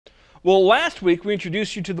Well, last week we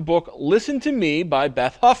introduced you to the book Listen to Me by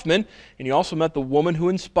Beth Huffman, and you also met the woman who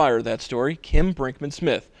inspired that story, Kim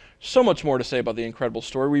Brinkman-Smith. So much more to say about the incredible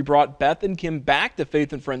story. We brought Beth and Kim back to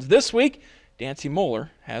Faith and Friends this week. Dancy Moeller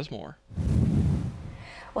has more.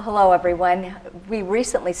 Well, hello everyone. We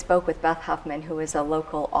recently spoke with Beth Huffman, who is a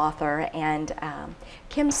local author, and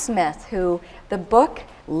Kim Smith, who the book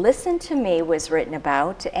Listen to Me was written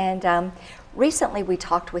about. And recently we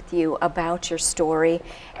talked with you about your story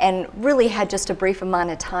and really had just a brief amount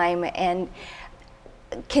of time. And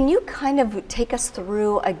can you kind of take us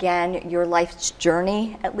through again your life's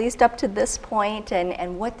journey, at least up to this point,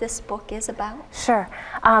 and what this book is about? Sure.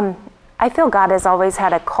 I feel God has always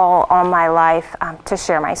had a call on my life to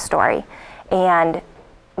share my story. And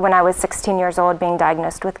when I was 16 years old being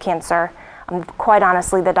diagnosed with cancer, quite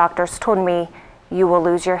honestly, the doctors told me, you will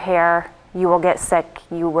lose your hair, you will get sick,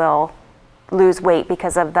 you will lose weight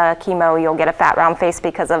because of the chemo, you'll get a fat round face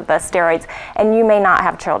because of the steroids, and you may not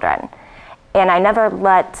have children. And I never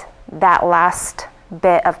let that last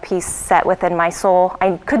bit of peace set within my soul.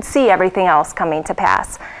 I could see everything else coming to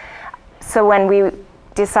pass. So when we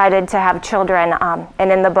decided to have children,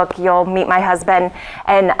 and in the book you'll meet my husband,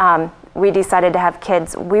 and we decided to have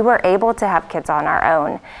kids, we were able to have kids on our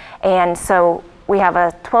own. And so we have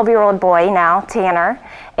a 12-year-old boy now, Tanner,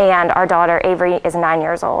 and our daughter Avery is 9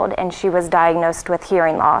 years old, and she was diagnosed with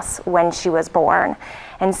hearing loss when she was born.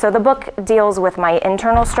 And so the book deals with my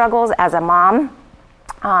internal struggles as a mom,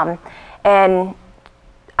 and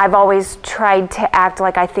I've always tried to act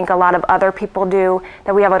like I think a lot of other people do,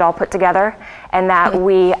 that we have it all put together, and that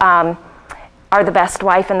we are the best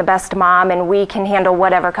wife and the best mom, and we can handle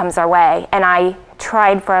whatever comes our way. And I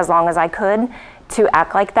tried for as long as I could to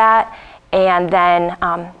act like that, and then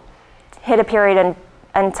hit a period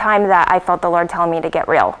in time that I felt the Lord telling me to get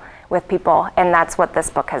real with people, and that's what this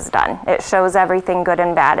book has done. It shows everything good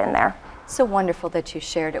and bad in there. So wonderful that you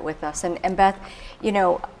shared it with us. And Beth, you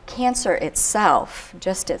know, cancer itself,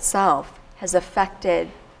 just itself, has affected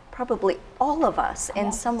probably all of us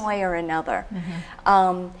in some way or another.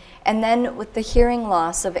 And then with the hearing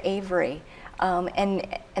loss of Avery, and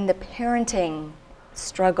the parenting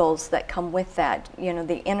struggles that come with that, you know,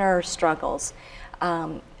 the inner struggles,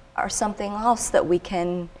 are something else that we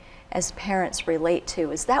can, as parents, relate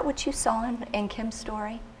to. Is that what you saw in Kim's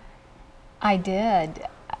story? I did.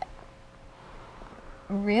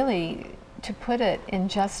 Really, to put it in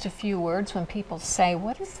just a few words, when people say,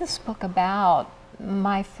 what is this book about?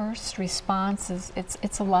 My first response is,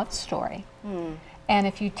 it's a love story. And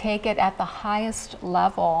if you take it at the highest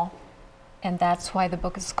level, and that's why the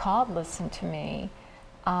book is called Listen to Me,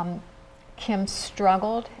 Kim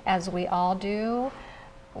struggled, as we all do.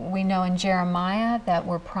 We know in Jeremiah that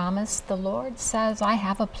we're promised, the Lord says, I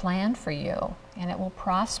have a plan for you, and it will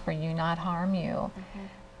prosper you, not harm you.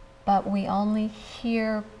 But we only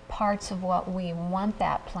hear parts of what we want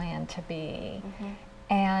that plan to be.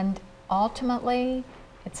 And ultimately,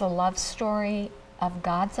 it's a love story of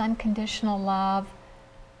God's unconditional love,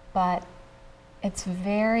 but it's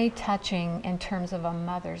very touching in terms of a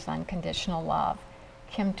mother's unconditional love.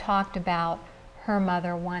 Kim talked about her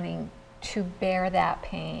mother wanting to bear that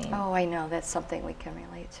pain. Oh, I know. That's something we can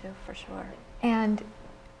relate to, for sure. And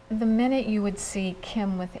the minute you would see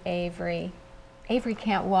Kim with Avery, Avery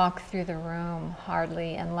can't walk through the room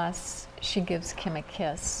hardly unless she gives Kim a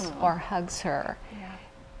kiss or hugs her.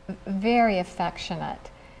 Very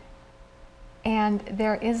affectionate. And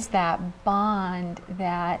there is that bond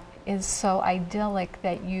that is so idyllic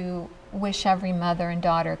that you wish every mother and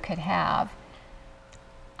daughter could have.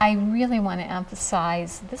 I really want to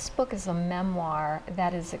emphasize this book is a memoir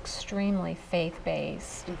that is extremely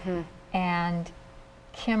faith-based, and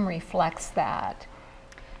Kim reflects that.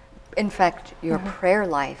 In fact, your prayer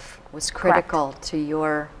life was critical to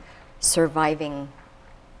your surviving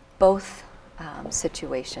both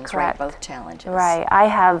situations, right? Both challenges. Right. I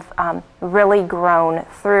have really grown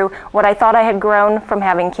through what I thought I had grown from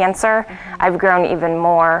having cancer. I've grown even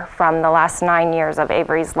more from the last 9 years of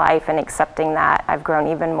Avery's life, and accepting that I've grown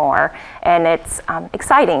even more. And it's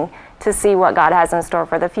exciting to see what God has in store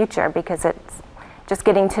for the future, because it's just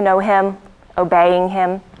getting to know Him, obeying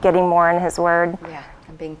Him, getting more in His Word. Yeah.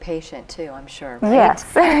 Being patient too, I'm sure, right? Yes,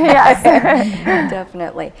 yes.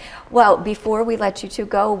 Definitely. Well, before we let you two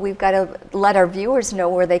go, we've got to let our viewers know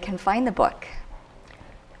where they can find the book.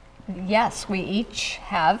 Yes, we each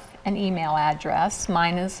have an email address.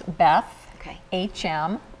 Mine is Beth,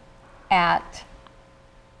 HM, at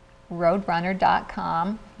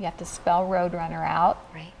roadrunner.com. You have to spell Roadrunner out.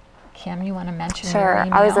 Right. Kim, you want to mention your email?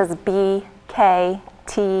 Sure. Ours is BKTA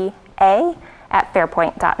at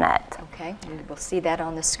fairpoint.net. Okay, and we'll see that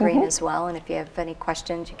on the screen as well. And if you have any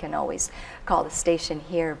questions, you can always call the station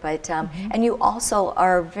here. But and you also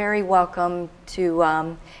are very welcome to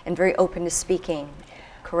and very open to speaking,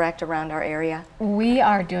 correct, around our area. We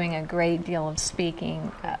are doing a great deal of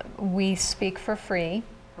speaking. We speak for free.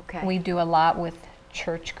 Okay. We do a lot with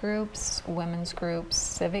church groups, women's groups,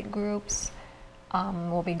 civic groups.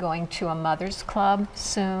 We'll be going to a mother's club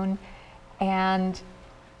soon. And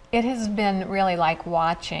it has been really like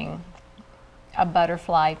watching a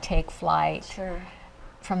butterfly take flight. Sure.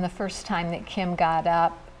 From the first time that Kim got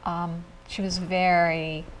up, she was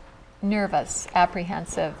very nervous,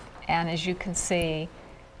 apprehensive, and as you can see,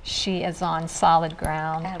 she is on solid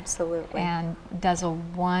ground. Absolutely. And does a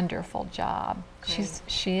wonderful job.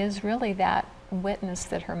 She is really that witness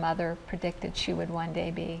that her mother predicted she would one day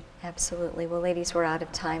be. Absolutely. Well, ladies, we're out of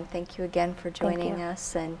time. Thank you again for joining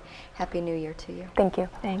us, and Happy New Year to you. Thank you.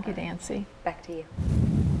 Thank you, Nancy. Back to you.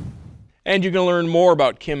 And you can learn more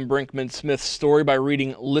about Kim Brinkman-Smith's story by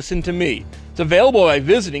reading Listen to Me. It's available by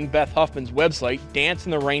visiting Beth Huffman's website,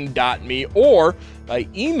 danceintherain.me, or by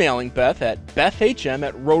emailing Beth at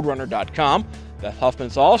bethhm@roadrunner.com. Beth Huffman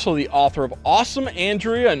is also the author of Awesome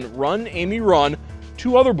Andrea and Run, Amy, Run,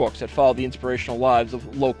 two other books that follow the inspirational lives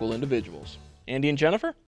of local individuals. Andy and Jennifer?